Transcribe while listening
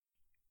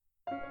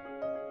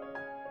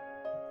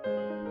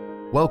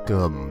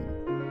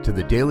Welcome to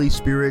the Daily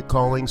Spirit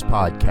Callings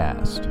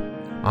podcast.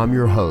 I'm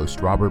your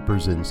host, Robert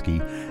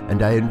Brzezinski,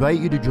 and I invite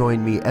you to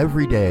join me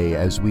every day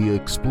as we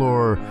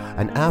explore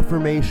an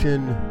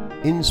affirmation,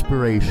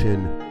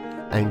 inspiration,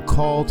 and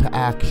call to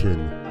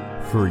action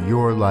for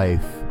your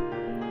life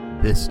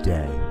this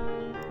day.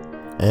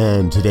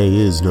 And today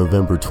is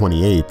November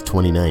 28th,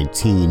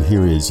 2019.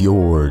 Here is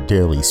your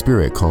Daily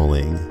Spirit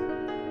Calling.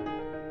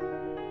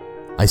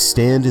 I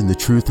stand in the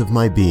truth of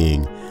my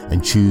being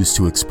and choose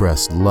to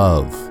express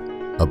love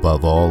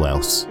above all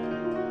else.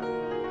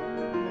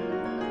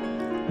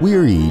 We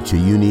are each a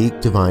unique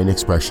divine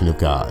expression of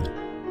God.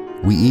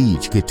 We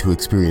each get to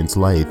experience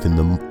life in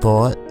the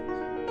thought.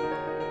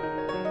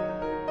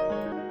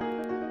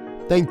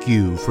 Thank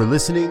you for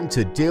listening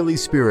to Daily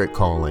Spirit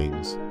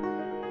Callings.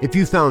 If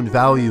you found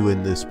value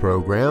in this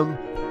program,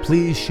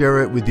 please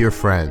share it with your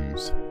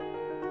friends.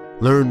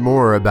 Learn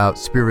more about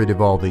Spirit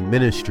Evolving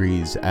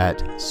Ministries at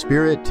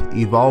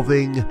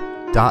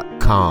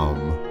spiritevolving.com.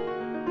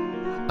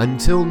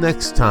 Until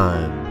next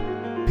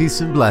time,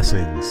 peace and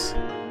blessings.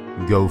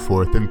 Go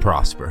forth and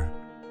prosper.